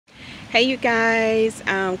Hey you guys,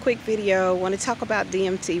 quick video. Want to talk about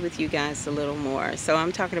DMT with you guys a little more. So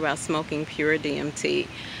I'm talking about smoking pure DMT.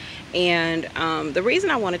 And the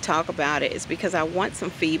reason I want to talk about it is because I want some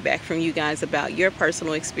feedback from you guys about your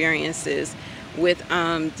personal experiences with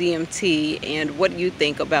DMT and what you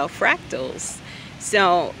think about fractals.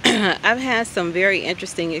 So I've had some very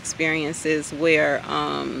interesting experiences where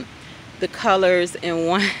the colors in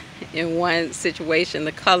one situation,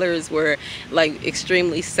 the colors were like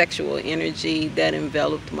extremely sexual energy that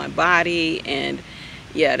enveloped my body, and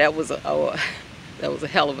yeah, that was a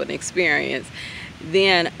hell of an experience.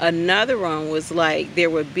 Then another one was like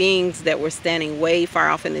there were beings that were standing way far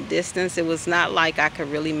off in the distance. It was not like I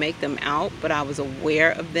could really make them out, but I was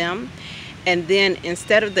aware of them. And then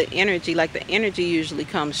instead of the energy, like the energy usually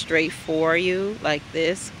comes straight for you like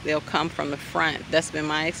this, they'll come from the front. That's been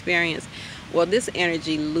my experience. Well, this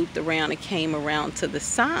energy looped around and came around to the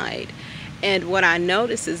side. And what I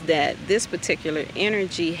noticed is that this particular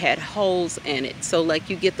energy had holes in it. So like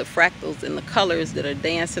you get the fractals and the colors that are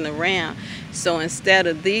dancing around. So instead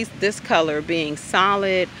of this color being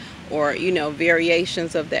solid, or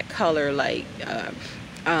variations of that color, like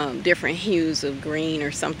different hues of green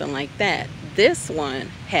or something like that, this one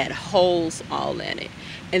had holes all in it.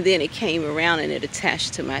 And then it came around and it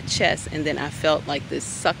attached to my chest, and then I felt like this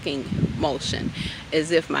sucking motion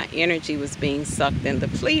as if my energy was being sucked and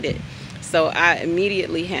depleted. So I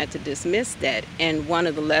immediately had to dismiss that. And one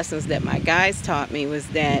of the lessons that my guides taught me was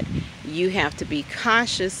that you have to be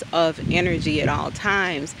conscious of energy at all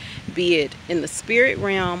times, be it in the spirit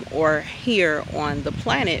realm or here on the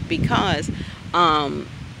planet, because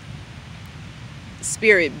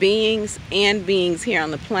spirit beings and beings here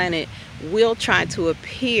on the planet will try to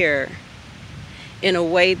appear in a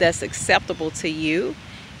way that's acceptable to you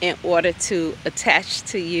in order to attach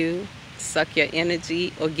to you, suck your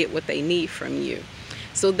energy, or get what they need from you.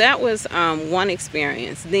 So that was one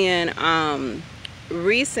experience. Then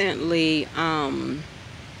recently,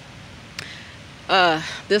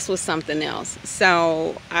 this was something else.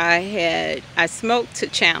 So I smoked to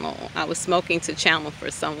channel. I was smoking to channel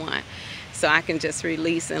for someone, so I can just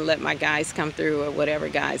release and let my guys come through, or whatever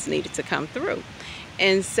guys needed to come through.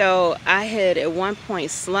 And so I had at one point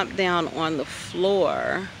slumped down on the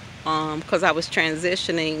floor because I was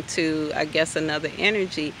transitioning to, I guess, another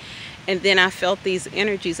energy. And then I felt these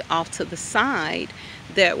energies off to the side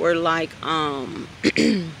that were like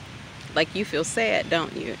like you feel sad,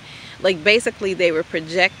 don't you? Like basically they were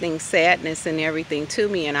projecting sadness and everything to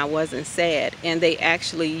me, and I wasn't sad. And they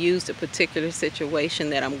actually used a particular situation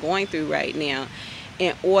that I'm going through right now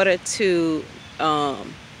in order to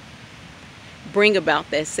bring about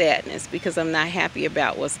that sadness, because I'm not happy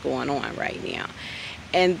about what's going on right now.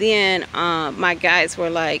 And then my guides were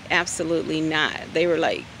like, absolutely not. They were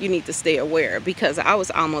like, you need to stay aware, because I was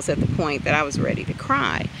almost at the point that I was ready to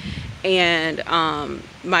cry. And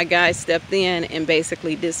my guy stepped in and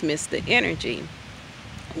basically dismissed the energy.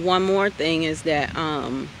 One more thing is that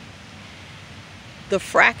the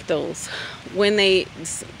fractals, when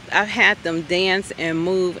I've had them dance and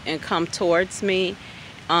move and come towards me,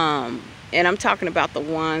 and I'm talking about the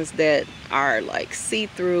ones that are like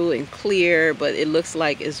see-through and clear, but it looks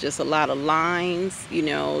like it's just a lot of lines,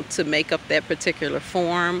 to make up that particular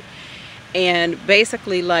form. And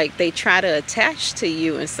basically, like, they try to attach to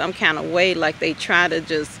you in some kind of way, like they try to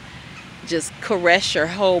just caress your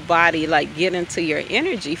whole body, like get into your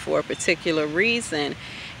energy for a particular reason.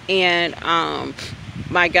 And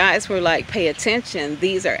my guys were like, pay attention,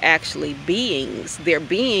 these are actually beings. They're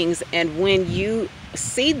beings, and when you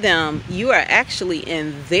see them, you are actually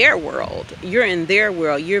in their world. You're in their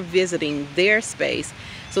world. You're visiting their space.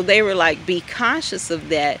 So they were like, be conscious of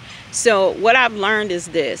that. So what I've learned is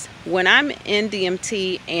this: when I'm in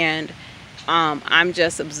DMT and I'm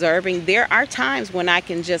just observing, there are times when I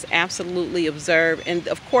can just absolutely observe. And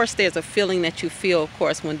of course, there's a feeling that you feel, of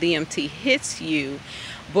course, when DMT hits you.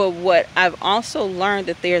 But what I've also learned,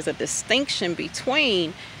 that there's a distinction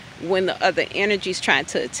between when the other energies trying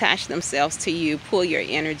to attach themselves to you, pull your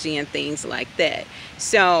energy and things like that.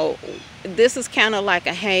 So this is kind of like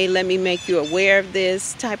a, hey, let me make you aware of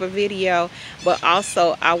this type of video. But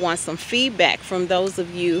also I want some feedback from those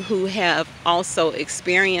of you who have also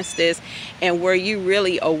experienced this, and were you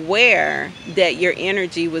really aware that your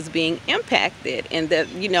energy was being impacted, and that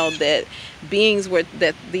that beings were,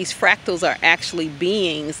 that these fractals are actually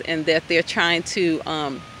beings, and that they're trying to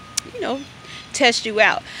test you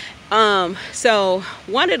out. So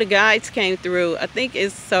one of the guides came through, I think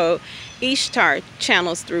it's Ishtar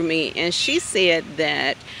channels through me, and she said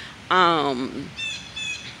that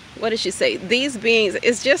what did she say? These beings,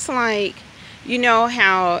 it's just like,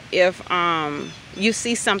 how if you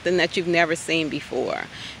see something that you've never seen before.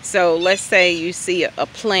 So let's say you see a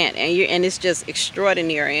plant and it's just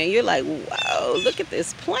extraordinary, and you're like, whoa, look at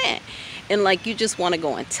this plant, and like you just want to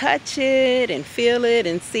go and touch it and feel it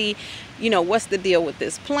and see, you know, what's the deal with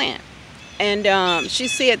this plant. And she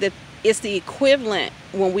said that it's the equivalent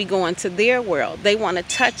when we go into their world. They want to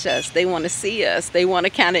touch us, they want to see us, they want to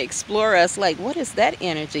kind of explore us, like, what is that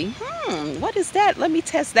energy? What is that? Let me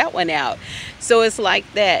test that one out. So it's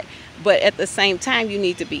like that. But at the same time, you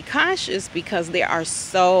need to be conscious, because there are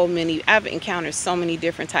so many, I've encountered so many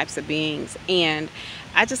different types of beings, and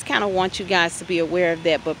I just kind of want you guys to be aware of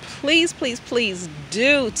that. But please, please, please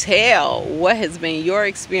do tell what has been your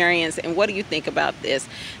experience and what do you think about this.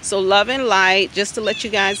 So love and light. Just to let you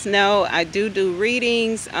guys know, I do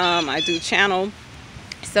readings. I do channel.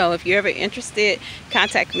 So if you're ever interested,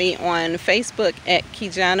 contact me on Facebook at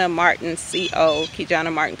Kijana Martin CO,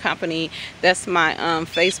 Kijana Martin Company. That's my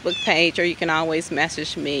Facebook page, or you can always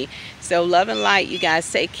message me. So love and light, you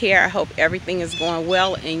guys. Take care. I hope everything is going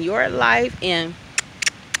well in your life, and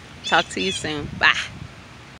talk to you soon. Bye.